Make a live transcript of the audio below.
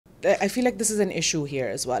I feel like this is an issue here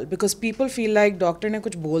as well, because people feel like doctor ne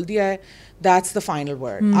kuch bol diya hai, that's the final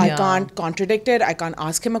word. I can't contradict it. I can't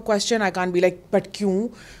ask him a question. I can't be like, but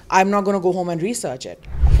kyun? I'm not going to go home and research it.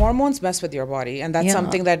 Hormones mess with your body, and that's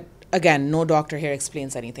something that, again, no doctor here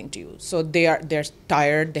explains anything to you. So they're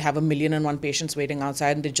tired. They have 1,000,001 patients waiting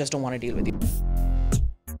outside, and they just don't want to deal with you.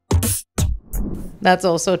 That's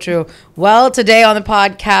also true. Well, today on the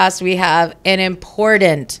podcast, we have an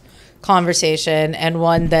important conversation and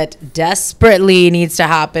one that desperately needs to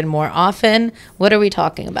happen more often. What are we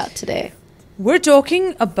talking about today? We're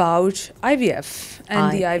talking about IVF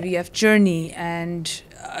and the IVF journey. And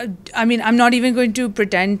I mean, I'm not even going to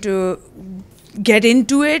pretend to get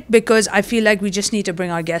into it, because I feel like we just need to bring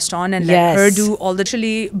our guest on and let her do all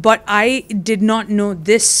the but I did not know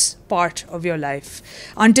this part of your life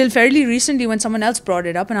until fairly recently, when someone else brought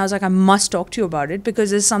it up, and I was like, I must talk to you about it,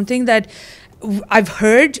 because it's something that I've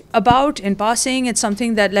heard about in passing. It's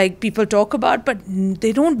something that like people talk about, but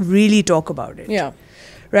they don't really talk about it. Yeah.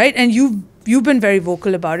 Right? And you've been very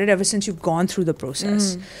vocal about it ever since you've gone through the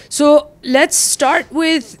process. So let's start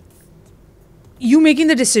with you making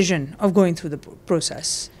the decision of going through the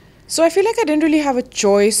process. So I feel like I didn't really have a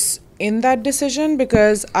choice in that decision,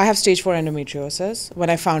 because I have stage 4 endometriosis. When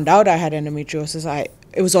I found out I had endometriosis,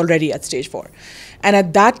 it was already at stage 4. And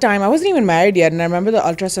at that time, I wasn't even married yet. And I remember the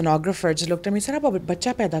ultrasonographer just looked at me and said, "Ab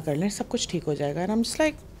bachcha paida kar le, sab kuch theek ho jayega." And I'm just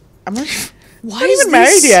like, I'm not even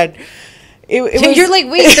married yet. You're like,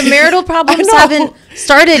 wait, the marital problems haven't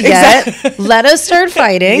started yet. Let us start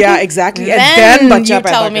fighting. Yeah, exactly. Then and then you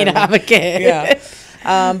tell me to have a kid.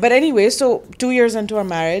 Yeah. But anyway, so 2 years into our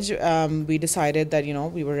marriage, we decided that,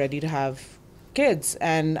 we were ready to have kids.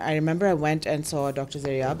 And I remember I went and saw Dr.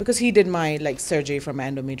 Zaria, because he did my surgery for my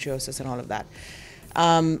endometriosis and all of that.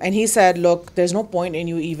 And he said, look, there's no point in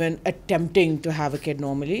you even attempting to have a kid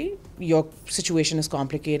normally. Your situation is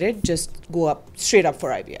complicated. Just go straight up for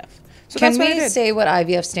IVF. So Can we say what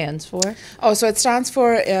IVF stands for? Oh, so it stands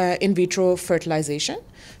for in vitro fertilization.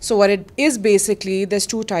 So what it is basically, there's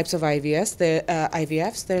two types of IVFs.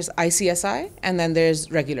 There's ICSI and then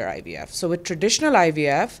there's regular IVF. So with traditional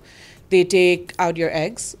IVF, they take out your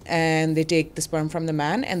eggs and they take the sperm from the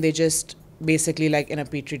man, and they just basically, like in a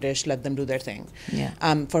petri dish, let them do their thing. Yeah.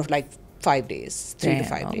 For 5 days, 3 to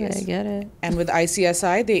 5 days. I get it. And with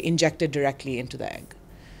ICSI, they inject it directly into the egg.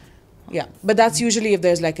 Yeah, but that's usually if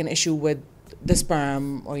there's an issue with the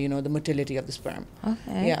sperm or, the motility of the sperm.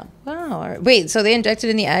 Okay. Yeah. Wow. Wait, so they injected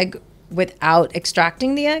in the egg without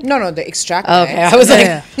extracting the egg? No, they extract the Okay, eggs. I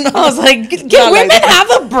was like, can women have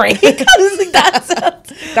a break? I was like,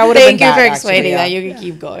 that would have been Thank you bad, for actually, explaining yeah. that. You can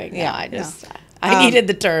keep going. Yeah, I needed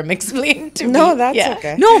the term explained to me. No, that's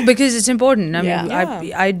okay. No, because it's important. I mean, Yeah.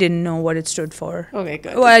 I didn't know what it stood for. Okay,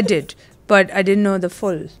 good. Well, I did, but I didn't know the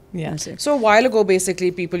full. Yeah. So a while ago,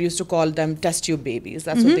 basically, people used to call them test tube babies.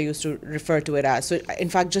 That's what they used to refer to it as. So in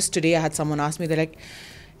fact, just today, I had someone ask me, they're like,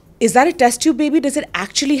 is that a test tube baby? Does it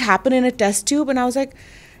actually happen in a test tube? And I was like,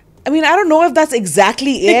 I mean, I don't know if that's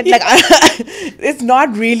exactly it. It's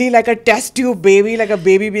not really like a test tube baby, like a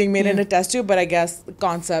baby being made in a test tube, but I guess the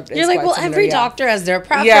concept is You're like, quite well, similar, every yeah. doctor has their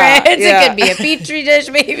preference. Yeah. It could be a petri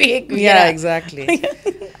dish, maybe. Yeah, exactly.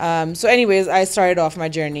 So anyways, I started off my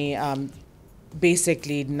journey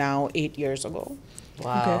basically now 8 years ago.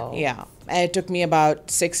 Wow. Okay. Yeah. And it took me about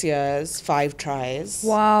 6 years, 5 tries.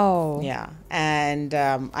 Wow. Yeah. And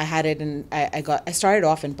I had it I started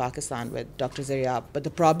off in Pakistan with Dr. Zaria, but the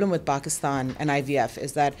problem with Pakistan and IVF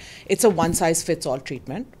is that it's a one-size-fits-all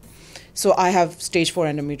treatment. So I have stage 4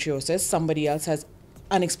 endometriosis. Somebody else has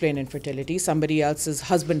unexplained infertility. Somebody else's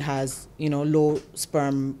husband has, low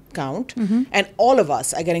sperm count. And all of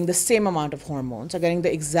us are getting the same amount of hormones, are getting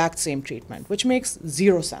the exact same treatment, which makes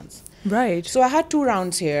zero sense. Right. So I had 2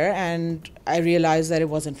 rounds here, and I realized that it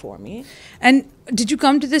wasn't for me. And did you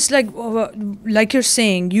come to this, like you're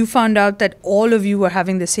saying, you found out that all of you were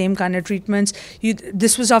having the same kind of treatments.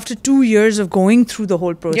 This was after 2 years of going through the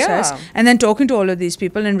whole process, and then talking to all of these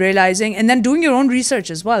people and realizing, and then doing your own research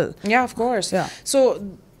as well. Yeah, of course. Yeah.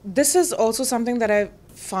 So this is also something that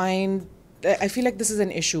I feel like this is an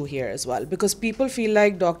issue here as well, because people feel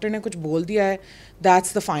like doctor ne kuch bol diya hai,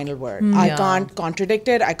 that's the final word. I can't contradict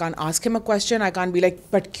it. I can't ask him a question. I can't be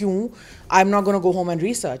like, but kyun? I'm not going to go home and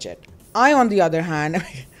research it. I, on the other hand,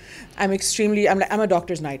 I'm a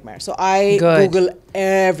doctor's nightmare. So I Google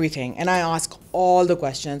everything and I ask all the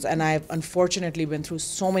questions. And I've unfortunately been through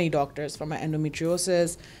so many doctors for my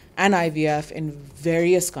endometriosis and IVF in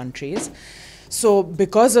various countries. So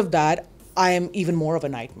because of that, I am even more of a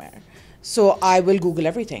nightmare. So I will Google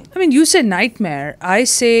everything. I mean, you said nightmare. I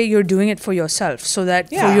say you're doing it for yourself, so that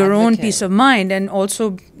for your own peace of mind. And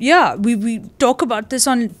also, we talk about this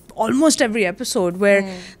on almost every episode where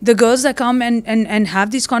the girls that come and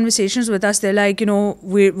have these conversations with us, they're like,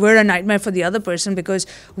 we're a nightmare for the other person because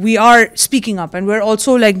we are speaking up and we're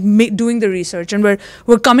also like doing the research and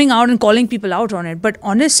we're coming out and calling people out on it. But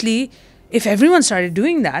honestly, if everyone started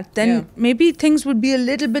doing that, then maybe things would be a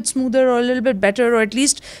little bit smoother or a little bit better, or at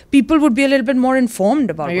least people would be a little bit more informed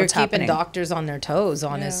about what's happening. You're keeping doctors on their toes,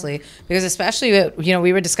 honestly. Because especially,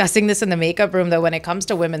 we were discussing this in the makeup room, that when it comes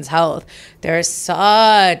to women's health, there is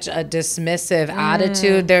such a dismissive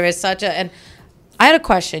attitude. There is such a... And I had a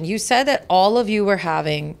question. You said that all of you were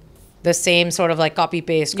having the same sort of like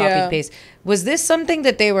copy-paste. Was this something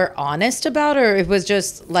that they were honest about, or it was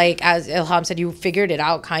just like, as Elhaam said, you figured it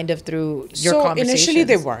out kind of through your conversations? So initially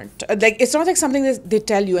they weren't. Like, it's not like something that they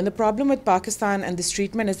tell you. And the problem with Pakistan and this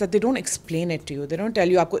treatment is that they don't explain it to you. They don't tell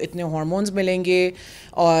you, aapko itne hormones milenge,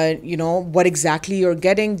 or, what exactly you're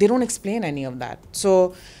getting. They don't explain any of that.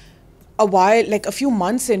 So a few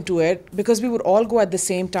months into it, because we would all go at the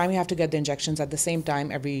same time, you have to get the injections at the same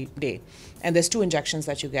time every day. And there's 2 injections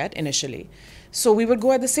that you get initially. So we would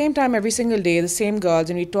go at the same time every single day, the same girls,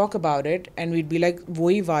 and we'd talk about it, and we'd be like,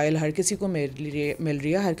 wohi vial har kisi ko mil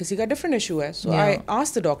rahi hai, har kisi ka different issue hai. So I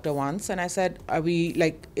asked the doctor once, and I said,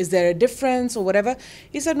 is there a difference or whatever?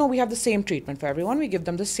 He said, no, we have the same treatment for everyone. We give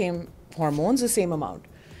them the same hormones, the same amount.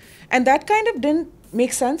 And that kind of didn't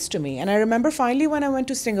make sense to me. And I remember finally when I went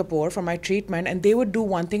to Singapore for my treatment, and they would do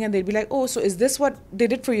one thing and they'd be like, oh, so is this what they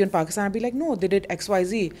did for you in Pakistan? I'd be like, no, they did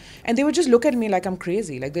XYZ. And they would just look at me like I'm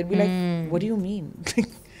crazy. Like, they'd be like, what do you mean?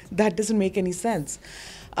 That doesn't make any sense.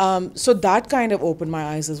 So that kind of opened my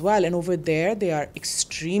eyes as well. And over there, they are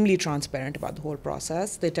extremely transparent about the whole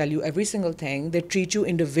process. They tell you every single thing. They treat you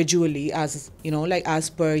individually as, as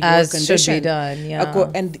per your condition. Should be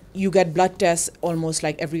done, and you get blood tests almost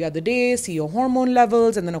like every other day, see your hormone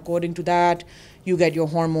levels, and then according to that, you get your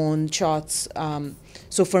hormone shots.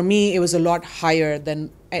 So for me, it was a lot higher than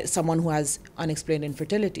someone who has unexplained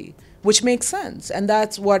infertility, which makes sense. And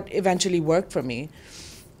that's what eventually worked for me.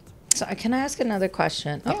 So can I ask another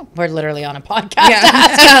question? Yeah. Oh, we're literally on a podcast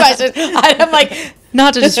asking questions. I'm like,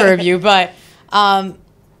 not to disturb you, but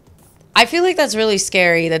I feel like that's really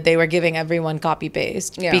scary that they were giving everyone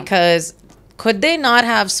copy-paste. Yeah. Because could they not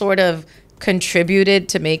have sort of contributed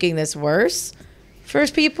to making this worse for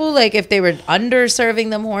people? Like, if they were underserving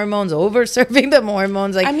them hormones, overserving them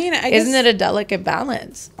hormones, like, isn't it a delicate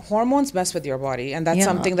balance? Hormones mess with your body, and that's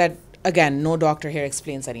something that, again, no doctor here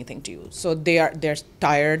explains anything to you. So they're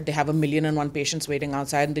tired. They have 1,000,001 patients waiting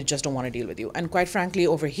outside, and they just don't want to deal with you. And quite frankly,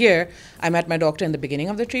 over here, I met my doctor in the beginning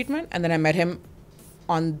of the treatment, and then I met him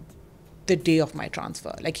on the day of my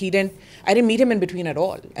transfer. Like, I didn't meet him in between at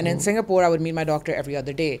all. And in Singapore, I would meet my doctor every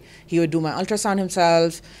other day. He would do my ultrasound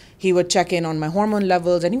himself. He would check in on my hormone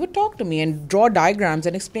levels, and he would talk to me and draw diagrams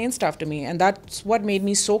and explain stuff to me. And that's what made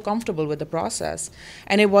me so comfortable with the process.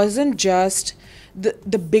 And it wasn't just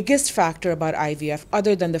the biggest factor about IVF,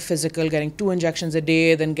 other than the physical, getting 2 injections a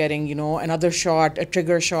day, then getting, another shot, a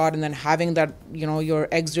trigger shot, and then having that, your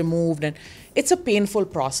eggs removed. And it's a painful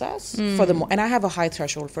process and I have a high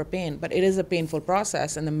threshold for pain, but it is a painful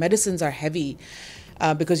process. And the medicines are heavy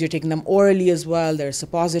because you're taking them orally as well. There's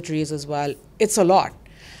suppositories as well. It's a lot.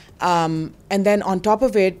 And then on top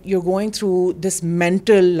of it, you're going through this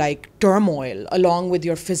mental turmoil along with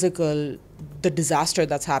your physical, the disaster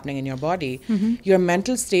that's happening in your body. Your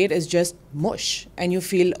mental state is just mush, and you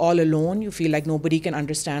feel all alone. You feel like nobody can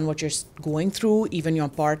understand what you're going through, even your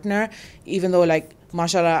partner, even though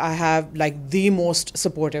mashallah, I have the most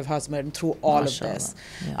supportive husband through all mashallah. Of this.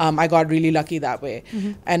 Yeah. I got really lucky that way.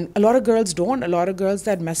 And a lot of girls don't. A lot of girls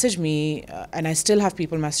that message me, and I still have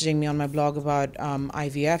people messaging me on my blog about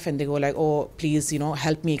IVF, and they go like, oh, please,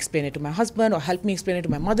 help me explain it to my husband, or help me explain it to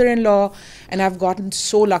my mother-in-law. And I've gotten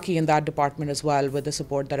so lucky in that department as well with the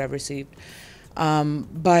support that I've received.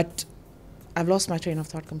 But I've lost my train of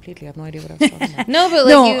thought completely. I have no idea what I was talking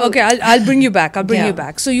about. Okay, I'll bring you back. You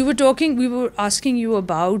back. So we were asking you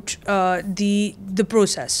about the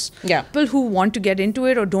process. Yeah. People who want to get into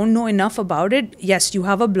it or don't know enough about it, yes, you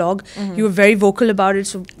have a blog. You were very vocal about it,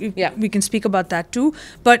 so we can speak about that too.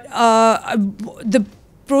 But the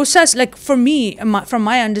process, for me, from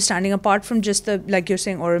my understanding, apart from just the, you're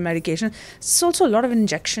saying, oral medication, it's also a lot of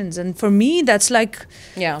injections. And for me, that's the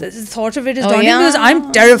thought of it is daunting because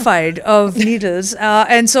I'm terrified of needles.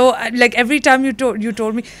 And so, every time you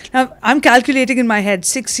told me, now I'm calculating in my head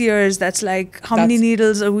 6 years, that's how many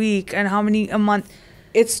needles a week and how many a month?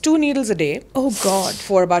 It's 2 needles a day. Oh, God.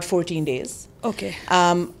 For about 14 days. Okay.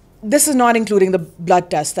 This is not including the blood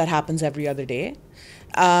test that happens every other day.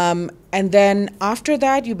 And then after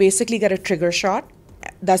that, you basically get a trigger shot.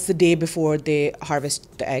 That's the day before they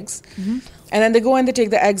harvest the eggs. And then they go and they take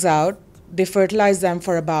the eggs out. They fertilize them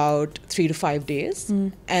for about 3 to 5 days.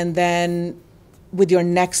 And then with your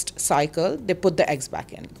next cycle, they put the eggs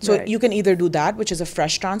back in. So you can either do that, which is a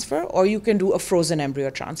fresh transfer, or you can do a frozen embryo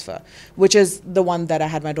transfer, which is the one that I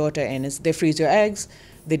had my daughter in. Is they freeze your eggs,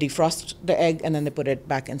 they defrost the egg, and then they put it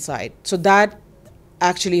back inside. So that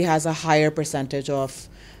actually has a higher percentage of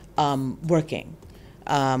working.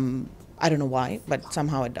 I don't know why, but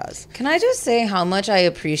somehow it does. Can I just say how much I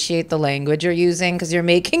appreciate the language you're using? Because you're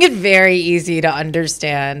making it very easy to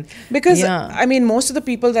understand. Because, I mean, most of the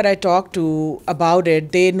people that I talk to about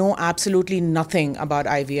it, they know absolutely nothing about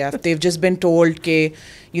IVF. They've just been told, okay,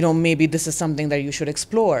 you know, maybe this is something that you should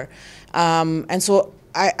explore. And so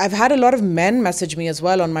I've had a lot of men message me as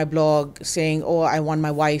well on my blog saying, oh, I want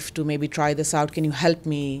my wife to maybe try this out. Can you help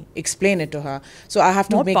me explain it to her? So I have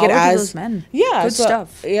to More make power it to as... those men. Yeah. Good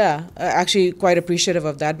stuff. Yeah. Actually quite appreciative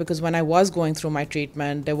of that, because when I was going through my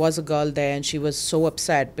treatment, there was a girl there and she was so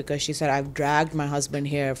upset because she said, I've dragged my husband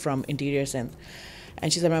here from interior Sindh.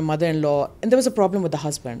 And she said, my mother-in-law, and there was a problem with the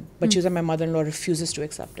husband, but she said, my mother-in-law refuses to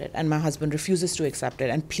accept it, and my husband refuses to accept it.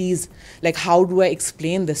 And please, like, how do I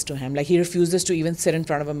explain this to him? Like, he refuses to even sit in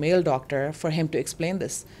front of a male doctor for him to explain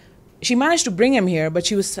this. She managed to bring him here, but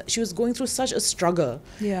she was going through such a struggle.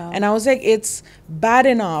 Yeah. And I was like, it's bad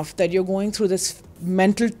enough that you're going through this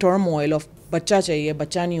mental turmoil of bacha chahiye,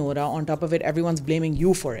 bacha nahi ho raha. On top of it, everyone's blaming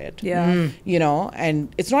you for it. Yeah. You know,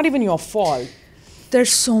 and it's not even your fault.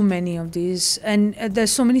 There's so many of these, and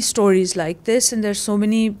there's so many stories like this, and there's so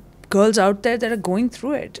many girls out there that are going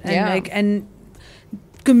through it, and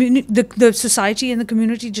the society and the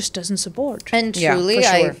community just doesn't support. And truly, for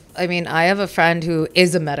sure. I mean, I have a friend who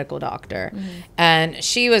is a medical doctor, and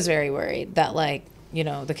she was very worried that, like, you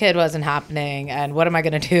know, the kid wasn't happening, and what am I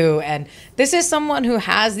going to do? And this is someone who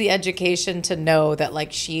has the education to know that,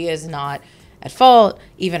 like, she is not at fault,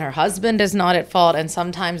 even her husband is not at fault, and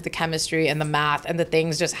sometimes the chemistry and the math and the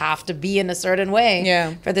things just have to be in a certain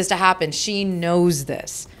way for this to happen. She knows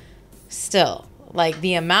this. Still, like,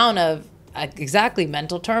 the amount of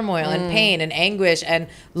mental turmoil and pain and anguish, and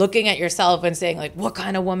looking at yourself and saying, like, what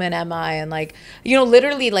kind of woman am I? And, like, you know,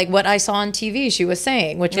 literally, like, what I saw on TV she was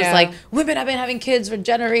saying, which was like, women have been having kids for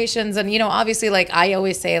generations. And, you know, obviously, like, I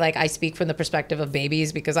always say, like, I speak from the perspective of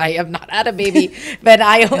babies because I have not had a baby. But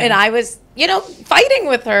I was, you know, fighting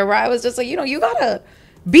with her, where I was just like, you know, you gotta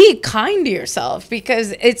be kind to yourself,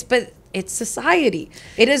 because it's society.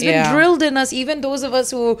 It has been drilled in us, even those of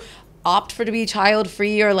us who opt for to be child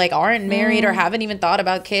free, or like aren't married or haven't even thought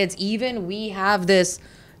about kids. Even we have this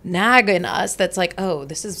nag in us that's like, oh,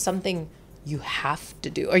 this is something you have to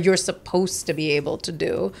do, or you're supposed to be able to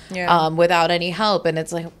do without any help. And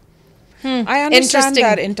it's like, I understand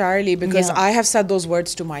that entirely, because I have said those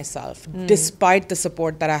words to myself, despite the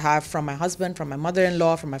support that I have from my husband, from my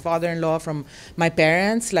mother-in-law, from my father-in-law, from my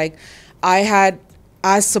parents. Like, I had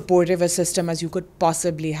as supportive a system as you could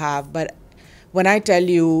possibly have, but when I tell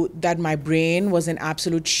you that my brain was in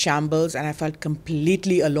absolute shambles and I felt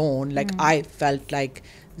completely alone, like I felt like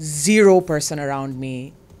 0 person around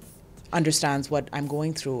me understands what I'm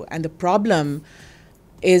going through. And the problem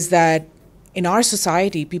is that in our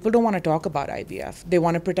society, people don't want to talk about IVF. They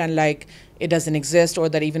want to pretend like it doesn't exist, or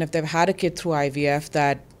that even if they've had a kid through IVF,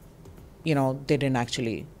 that, you know, they didn't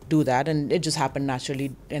actually do that and it just happened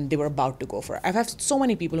naturally and they were about to go for it. I've had so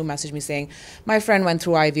many people who message me saying, my friend went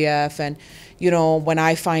through IVF, and, you know, when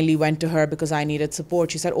I finally went to her because I needed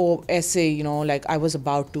support, she said, oh, essay, you know, like, I was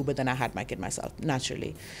about to, but then I had my kid myself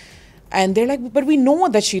naturally. And they're like, but we know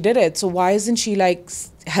that she did it, so why isn't she, like,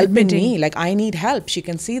 helping me? Like, I need help. She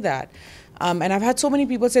can see that. And I've had so many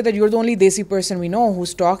people say that you're the only Desi person we know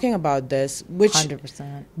who's talking about this, which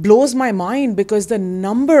 100% blows my mind, because the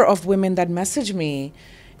number of women that message me,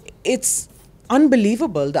 it's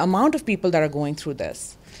unbelievable, the amount of people that are going through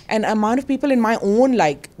this, and amount of people in my own,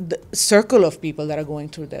 like, the circle of people that are going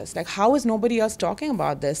through this. Like, how is nobody else talking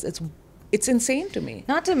about this? It's insane to me.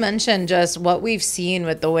 Not to mention just what we've seen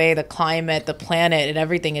with the way the climate, the planet, and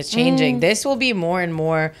everything is changing. This will be more and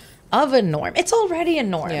more of a norm. It's already a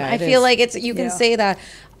norm. I feel like you can say that.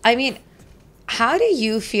 I mean, how do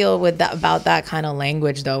you feel with that, about that kind of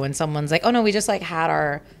language, though, when someone's like, oh no, we just, like, had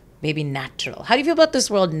our baby natural? How do you feel about this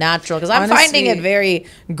word natural? Because I'm finding it very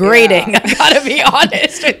grating. I gotta be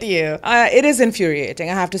honest with you. It is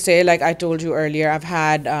infuriating, I have to say. Like I told you earlier, I've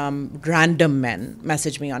had random men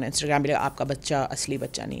message me on Instagram, be like, aapka bacha asli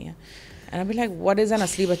bacha nahi hai. And I'll be like, what is an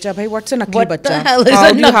asli bacha? Bhai, what's a nakli bacha? What the hell is How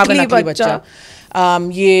a do you have a nakli nakli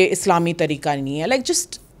bacha? Ye Islami tarika nahi hai. Like,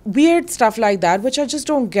 just weird stuff like that, which I just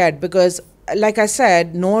don't get, because, like I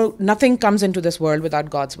said, nothing comes into this world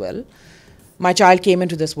without God's will. My child came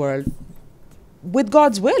into this world with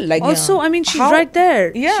God's will. Like also, I mean, she's right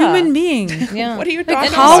there. Yeah. Human being. Yeah. What are you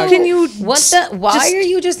talking about? How can you? Why are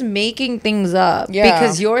you just making things up? Yeah.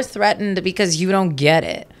 Because you're threatened because you don't get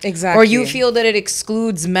it. Exactly. Or you feel that it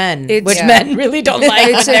excludes men, It's- which Yeah. men really don't like.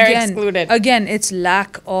 It's They're excluded. again, it's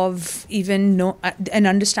lack of even an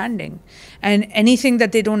understanding, and anything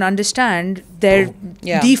that they don't understand, their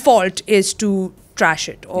Yeah. default is to trash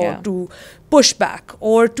it or Yeah. to push back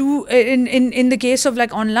or to in the case of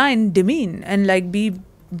like online demean and like be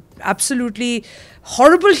absolutely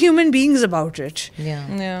horrible human beings about it.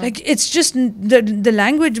 Yeah. Like it's just the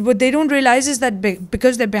language. What they don't realize is that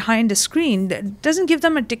because they're behind a screen, that doesn't give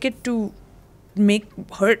them a ticket to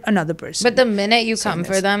hurt another person. But the minute you come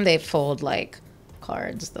for them, they fold like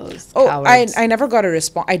cards. Those Oh, cowards. I never got a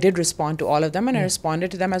response. I did respond to all of them, and I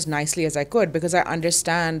responded to them as nicely as I could because I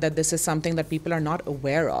understand that this is something that people are not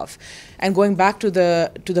aware of. And going back to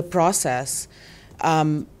the process,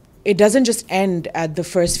 it doesn't just end at the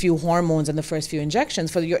first few hormones and the first few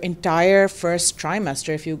injections. For your entire first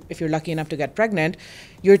trimester, if you're lucky enough to get pregnant,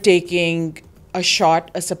 you're taking a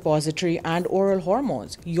shot, a suppository, and oral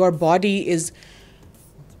hormones. Your body is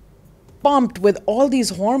pumped with all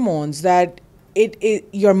these hormones that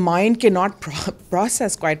your mind cannot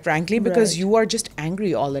process, quite frankly, because Right. you are just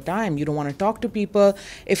angry all the time. You don't want to talk to people.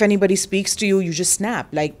 If anybody speaks to you, you just snap.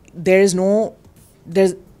 Like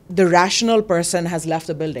the rational person has left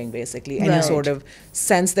the building, basically. Any Right. sort of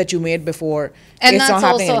sense that you made before, and it's that's not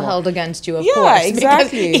happening also anymore. held against you, of Yeah, course. because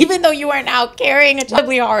exactly. Even though you are now carrying a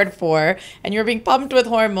child hard for, and you're being pumped with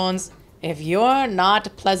hormones, if you're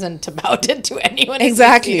not pleasant about it to anyone,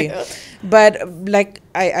 Exactly. But like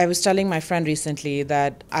I was telling my friend recently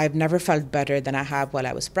that I've never felt better than I have while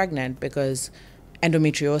I was pregnant, because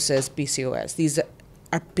endometriosis, PCOS, these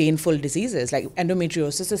are painful diseases. Like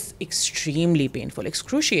endometriosis is extremely painful,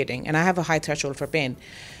 excruciating, and I have a high threshold for pain.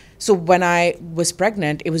 So when I was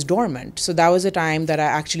pregnant, it was dormant. So that was a time that I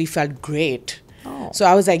actually felt great. Oh. So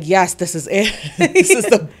I was like, yes, this is it. This is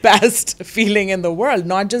the best feeling in the world.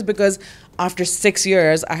 Not just because after 6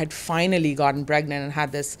 years, I had finally gotten pregnant and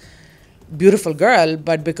had this beautiful girl,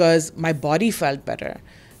 but because my body felt better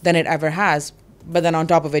than it ever has. But then on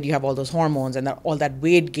top of it, you have all those hormones and all that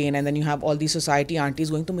weight gain, and then you have all these society aunties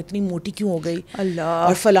going, तुम इतनी मोटी क्यों हो गई? Allah.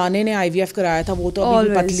 और फलाने ने IVF कराया था, वो तो अभी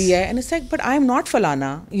भी Always. पतली है. And it's like, but I am not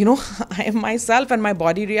falana. You know, I am myself, and my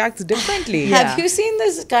body reacts differently. Have you seen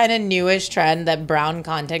this kind of newish trend that brown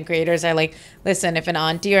content creators are like, listen, if an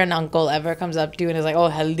auntie or an uncle ever comes up to you and is like, oh,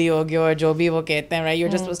 healthy ho gyo, or jo bhi wo kehte hain, right? You're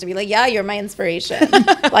just supposed to be like, yeah, you're my inspiration.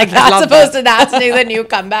 Like that's the new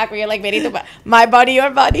comeback where you're like, my body, your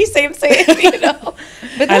body, same, you know?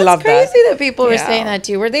 But I that's love crazy that people were Yeah. saying that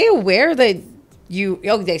to you. Were they aware that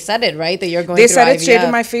they said it, right? That you're going They through said it IVF. straight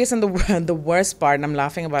in my face, and the worst part, and I'm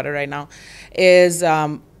laughing about it right now, is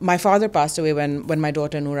my father passed away when my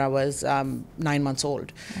daughter Noora was 9 months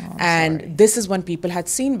old. And this is when people had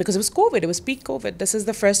seen, because it was COVID, it was peak COVID. This is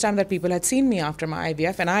the first time that people had seen me after my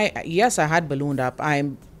IVF. And I had ballooned up.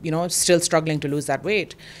 I'm, still struggling to lose that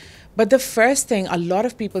weight. But the first thing a lot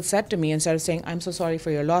of people said to me instead of saying, I'm so sorry for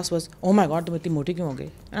your loss, was, oh my God, tum itni moti kyun ho gayi?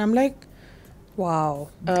 And I'm like, Wow.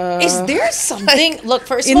 Is there something? Look,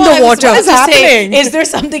 first in of all, the I was water. about What's to say, happening? is there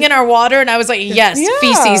something in our water? And I was like, yes, Yeah.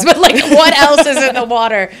 feces. But like, what else is in the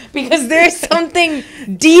water? Because there's something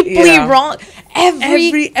deeply Yeah. wrong.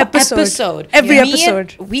 Every episode.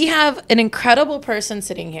 We have an incredible person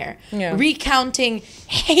sitting here Yeah. recounting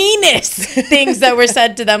heinous things that were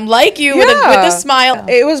said to them, like you, with a smile.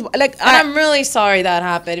 It was like, And I'm really sorry that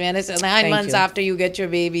happened, man. It's 9 Thank months you. after you get your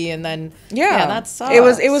baby, and then yeah, that sucks.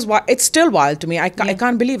 It's still wild to me. I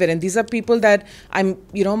can't believe it. And these are people that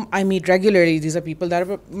I meet regularly. These are people that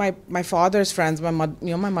are my father's friends, my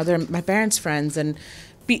mother, my parents' friends, and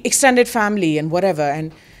extended family and whatever.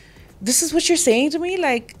 And this is what you're saying to me?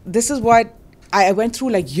 Like, this is what I went through,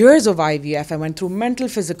 like years of IVF. I went through mental,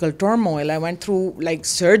 physical turmoil. I went through like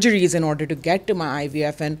surgeries in order to get to my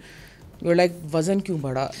IVF. And you're like, वजन क्यों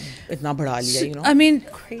बढ़ा इतना बढ़ा लिया, you know? I mean,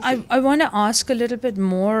 I want to ask a little bit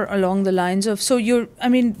more along the lines of,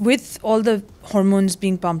 with all the hormones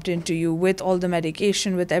being pumped into you, with all the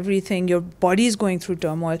medication, with everything, your body is going through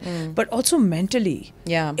turmoil, but also mentally.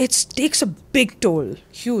 Yeah. It takes a big toll.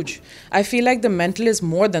 Huge. I feel like the mental is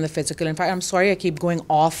more than the physical. In fact, I'm sorry I keep going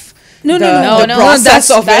off No, the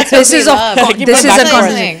process of it. This is This is a a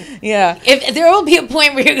conversation. Yeah. If there will be a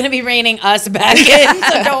point where you're going to be reining us back in,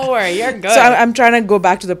 so don't worry, you're good. So I'm trying to go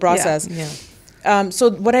back to the process. Yeah.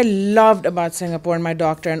 So what I loved about Singapore and my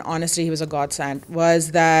doctor, and honestly, he was a godsend,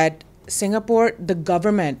 was that Singapore, the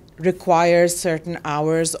government requires certain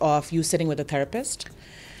hours of you sitting with a therapist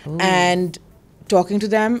and talking to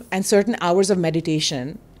them, and certain hours of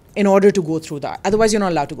meditation in order to go through that. Otherwise, you're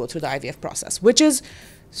not allowed to go through the IVF process, which is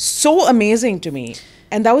so amazing to me.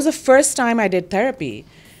 And that was the first time I did therapy.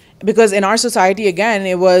 Because in our society, again,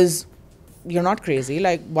 it was, you're not crazy.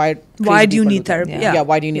 Like, why do you need therapy? Yeah,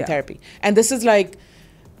 why do you need therapy? And this is like,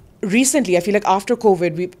 recently, I feel like after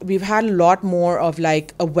COVID, we've had a lot more of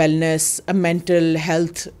like a wellness, a mental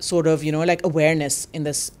health sort of, you know, like awareness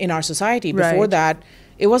in our society. Before that,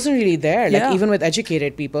 it wasn't really there, like even with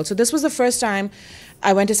educated people. So this was the first time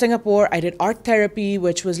I went to Singapore. I did art therapy,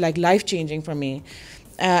 which was like life-changing for me.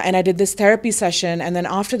 And I did this therapy session. And then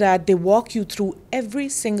after that, they walk you through every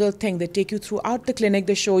single thing. They take you throughout the clinic.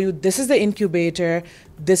 They show you, this is the incubator.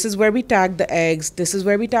 This is where we tag the eggs. This is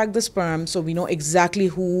where we tag the sperm. So we know exactly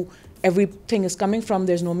who everything is coming from.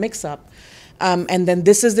 There's no mix-up. And then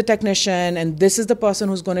this is the technician. And this is the person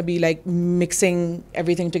who's going to be like mixing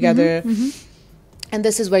everything together. And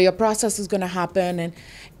this is where your process is going to happen. And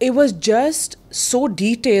it was just so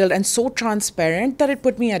detailed and so transparent that it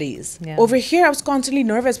put me at ease. Over here, I was constantly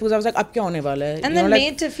nervous because I was like, ab kya hone wala hai? And then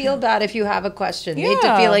made to feel bad if you have a question. Made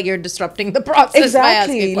to feel like you're disrupting the process.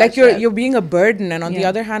 Exactly. Like you're being a burden. And on the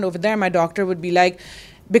other hand, over there, my doctor would be like,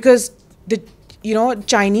 because the, you know,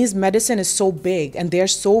 Chinese medicine is so big and they're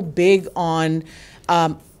so big on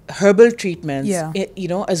herbal treatments, you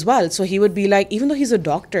know, as well. So he would be like, even though he's a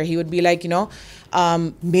doctor, he would be like, you know,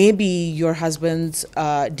 maybe your husband's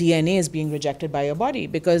DNA is being rejected by your body,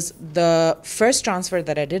 because the first transfer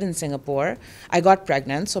that I did in Singapore, I got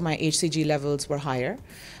pregnant, so my HCG levels were higher,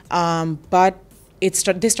 but they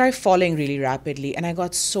started falling really rapidly, and I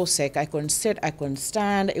got so sick. I couldn't sit, I couldn't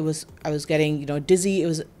stand. I was getting, you know, dizzy.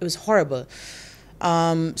 It was horrible.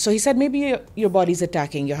 So he said, maybe your body's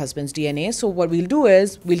attacking your husband's DNA. So what we'll do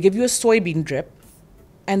is we'll give you a soybean drip.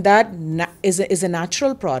 And that is a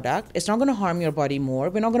natural product. It's not going to harm your body more.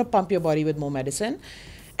 We're not going to pump your body with more medicine.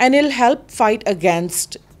 And it'll help fight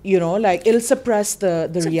against, you know, like it'll suppress the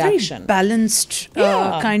reaction. A very balanced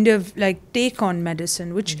kind of like take on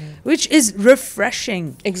medicine, which is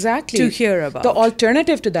refreshing to hear about. The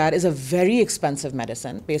alternative to that is a very expensive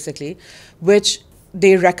medicine, basically, which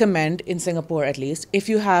they recommend in Singapore, at least, if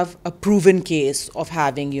you have a proven case of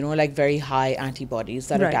having, you know, like very high antibodies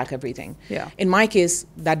that attack everything. In my case,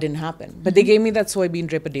 that didn't happen. But they gave me that soybean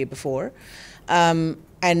drip a day before.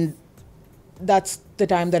 And that's the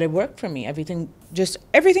time that it worked for me. Everything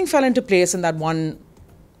fell into place in that one,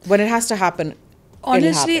 when it has to happen.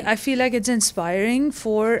 Honestly, I feel like it's inspiring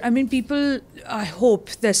for, I mean, people, I hope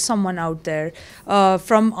there's someone out there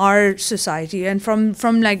from our society and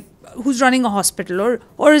from like, who's running a hospital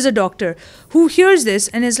or is a doctor who hears this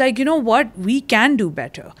and is like, you know what, we can do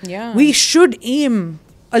better. We should aim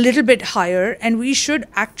a little bit higher, and we should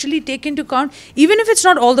actually take into account, even if it's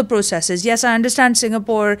not all the processes. Yes, I understand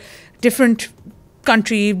Singapore, different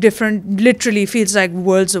country, different, literally feels like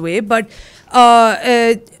worlds away, but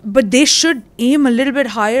they should aim a little bit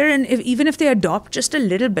higher, and even if they adopt just a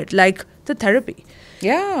little bit, like the therapy.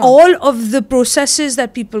 All of the processes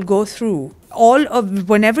that people go through, all of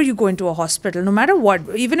whenever you go into a hospital, no matter what,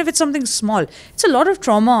 even if it's something small, it's a lot of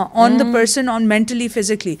trauma on the person, on mentally,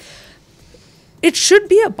 physically. It should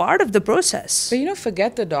be a part of the process. But, you know,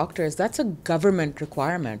 forget the doctors. That's a government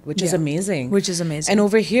requirement, which is amazing. And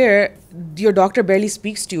over here, your doctor barely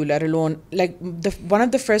speaks to you, let alone, like, one of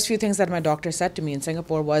the first few things that my doctor said to me in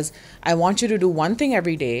Singapore was, I want you to do one thing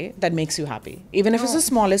every day that makes you happy. Even if it's the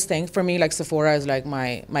smallest thing. For me, like, Sephora is like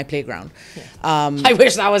my playground. I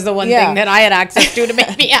wish that was the one thing that I had access to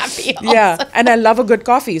make me happy also. And I love a good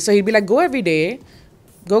coffee. So he'd be like, go every day.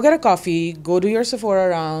 Go get a coffee, go do your Sephora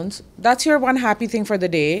rounds. That's your one happy thing for the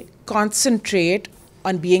day. Concentrate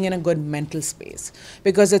on being in a good mental space.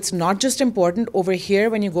 Because it's not just important over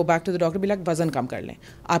here when you go back to the doctor, be like, vazan kam kar le.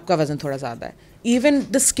 Aapka vazan thoda zyada hai.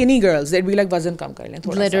 Even the skinny girls, they'd be like, vazan kam kar le.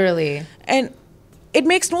 Literally. And it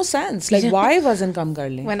makes no sense. Like, why vazan kam kar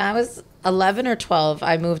le? When I was 11 or 12,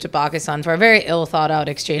 I moved to Pakistan for a very ill thought out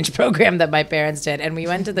exchange program that my parents did. And we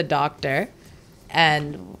went to the doctor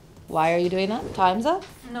and... Why are you doing that? Time's up?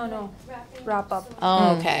 No. Wrap up.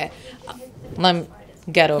 Oh, okay. Let me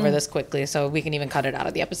get over this quickly so we can even cut it out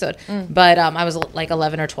of the episode. But I was like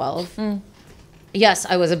 11 or 12. Yes,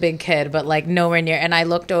 I was a big kid, but like nowhere near. And I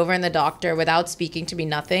looked over and the doctor, without speaking to me,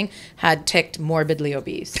 nothing, had ticked morbidly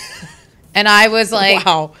obese. And I was like,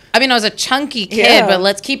 wow. I mean, I was a chunky kid, but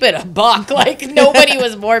let's keep it a buck. Like, nobody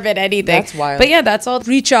was morbid anything. That's wild. But yeah, that's all.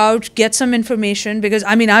 Reach out, get some information, because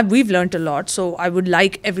I mean, we've learned a lot. So I would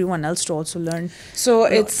like everyone else to also learn. So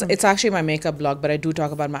it's actually my makeup blog, but I do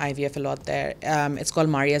talk about my IVF a lot there. It's called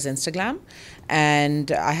Maria's Instagram.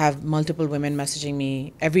 And I have multiple women messaging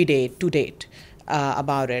me every day to date.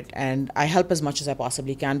 about it, and I help as much as I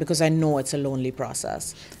possibly can because I know it's a lonely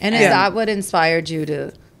process. And is that what inspired you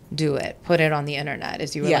to do it? Put it on the internet?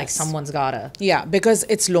 Is you were like, someone's gotta. Yeah, because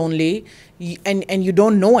it's lonely, and you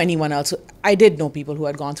don't know anyone else. I did know people who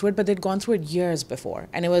had gone through it, but they'd gone through it years before,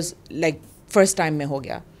 and it was like first time mein ho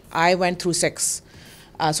gaya. I went through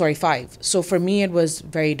 5. So for me, it was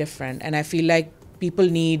very different, and I feel like people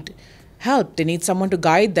need help. They need someone to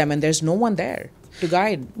guide them, and there's no one there to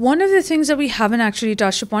guide. One of the things that we haven't actually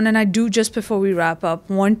touched upon, and I do just before we wrap up,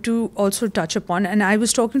 want to also touch upon, and I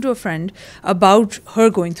was talking to a friend about her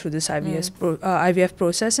going through this IVF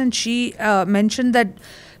process, and she mentioned that,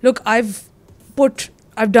 look, I've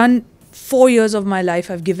done 4 years of my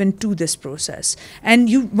life I've given to this process, and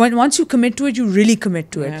once you commit to it, you really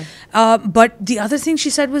commit to it. But the other thing she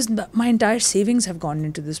said was my entire savings have gone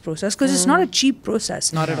into this process because it's not a cheap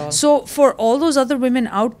process. Not at all. So for all those other women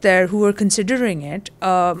out there who are considering it,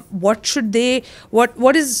 what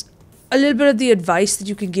is a little bit of the advice that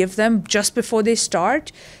you can give them just before they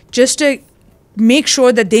start, just to make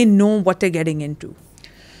sure that they know what they're getting into?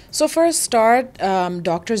 So for a start,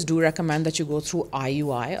 doctors do recommend that you go through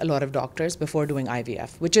IUI, a lot of doctors, before doing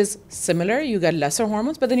IVF, which is similar. You get lesser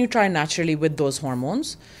hormones, but then you try naturally with those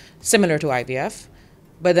hormones, similar to IVF.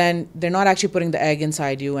 But then they're not actually putting the egg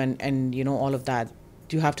inside you and you know, all of that.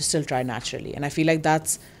 You have to still try naturally. And I feel like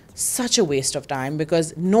that's such a waste of time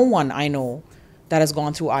because no one I know that has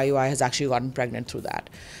gone through IUI has actually gotten pregnant through that.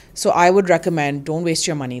 So I would recommend don't waste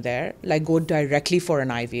your money there. Like go directly for an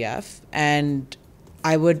IVF, and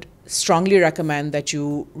I would strongly recommend that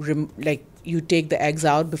you take the eggs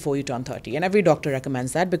out before you turn 30. And every doctor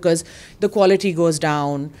recommends that because the quality goes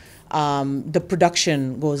down, the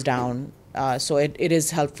production goes down. So it is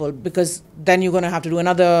helpful because then you're going to have to do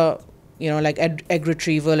another, like egg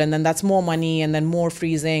retrieval, and then that's more money and then more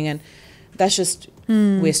freezing, and that's just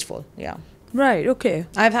wasteful. Yeah. Right. Okay.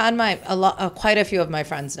 I've had quite a few of my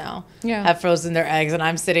friends now have frozen their eggs, and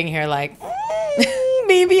I'm sitting here like,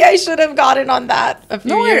 maybe I should have gotten on that a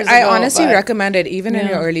few years ago. I honestly recommend it, even in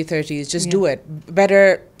your early 30s. Just do it.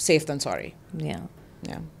 Better safe than sorry. Yeah.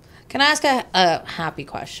 Yeah. Can I ask a happy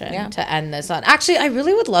question to end this on? Actually, I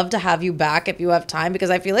really would love to have you back if you have time, because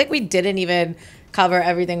I feel like we didn't even cover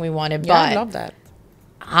everything we wanted. Yeah, but I love that.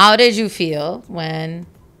 How did you feel when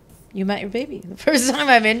you met your baby? The first time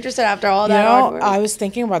I'm interested after all that hard work. I was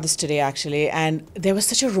thinking about this today, actually, and there was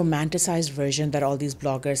such a romanticized version that all these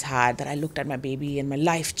bloggers had, that I looked at my baby and my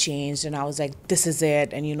life changed, and I was like, this is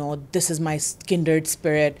it, and this is my kindred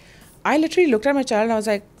spirit. I literally looked at my child and I was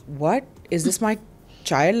like, what? Is this my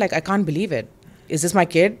child? Like, I can't believe it. Is this my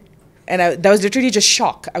kid? And that was literally just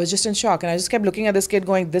shock. I was just in shock, and I just kept looking at this kid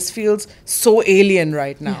going, this feels so alien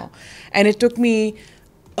right now. And it took me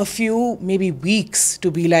a few maybe weeks to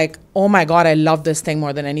be like, oh my God, I love this thing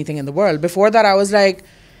more than anything in the world. Before that, I was like,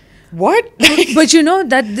 what? But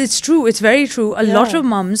that it's true. It's very true. A lot of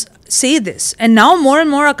mums say this, and now more and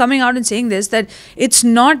more are coming out and saying this, that it's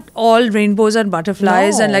not all rainbows and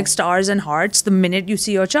butterflies and like stars and hearts the minute you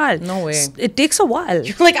see your child. No way. It takes a while.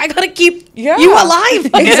 You're like, I gotta keep you alive.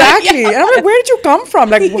 Exactly. And I'm like, where did you come from?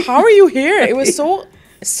 Like, how are you here? It was so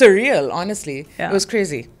surreal, honestly. It was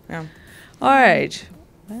crazy. Yeah. All right.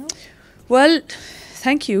 Well,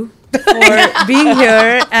 thank you for being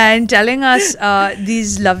here and telling us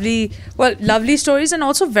these lovely stories, and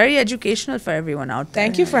also very educational for everyone out there.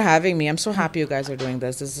 Thank you for having me. I'm so happy you guys are doing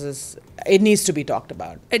this. It needs to be talked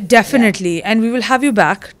about. Definitely. And we will have you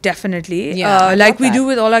back, definitely. Yeah, like we do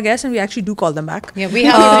with all our guests, and we actually do call them back. Yeah, we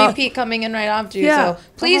have a repeat coming in right after you. So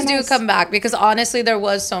please do come back, because honestly, there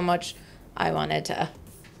was so much I wanted to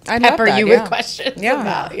pepper you with questions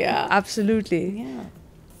about. Yeah. Absolutely. Yeah.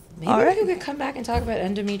 Maybe we could come back and talk about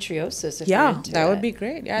endometriosis. If you're into that would be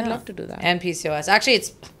great. Yeah, I'd love to do that. And PCOS. Actually,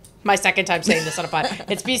 it's my second time saying this on a pod.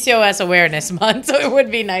 It's PCOS Awareness Month, so it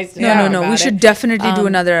would be nice to talk about we should definitely do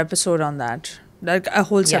another episode on that. Like a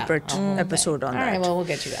whole separate episode on that. All right, well, we'll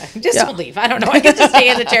get you back. Just don't leave. I don't know. I could just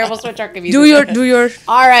stay in the chair. We'll switch our computers. Do your.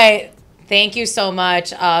 All right. Thank you so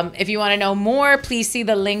much. If you want to know more, please see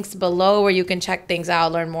the links below where you can check things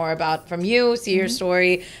out, learn more from you, see your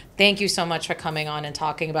story. Thank you so much for coming on and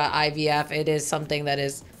talking about IVF. It is something that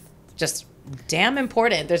is just damn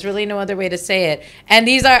important. There's really no other way to say it. And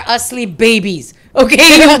these are asleep babies. Okay,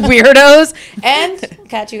 you weirdos. And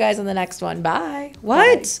catch you guys on the next one. Bye.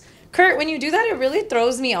 What? Bye. Kurt, when you do that, it really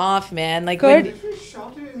throws me off, man. Like, Kurt, you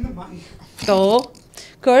shot it in the mic. So,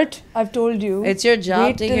 Kurt, I've told you. It's your job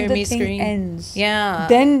wait to till hear the me thing scream. Ends. Yeah.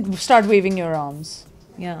 Then start waving your arms.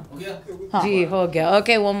 Yeah.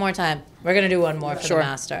 Okay, one more time. We're going to do one more for the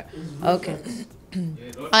master. Okay.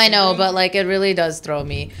 I know, but like it really does throw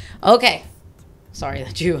me. Okay. Sorry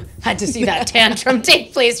that you had to see that tantrum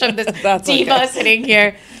take place from this diva sitting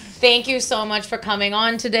here. Thank you so much for coming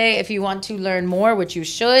on today. If you want to learn more, which you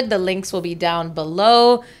should, the links will be down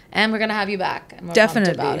below. And we're going to have you back. And we're pumped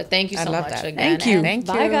about it. Thank you so much again. Thank you.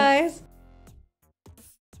 Bye, guys.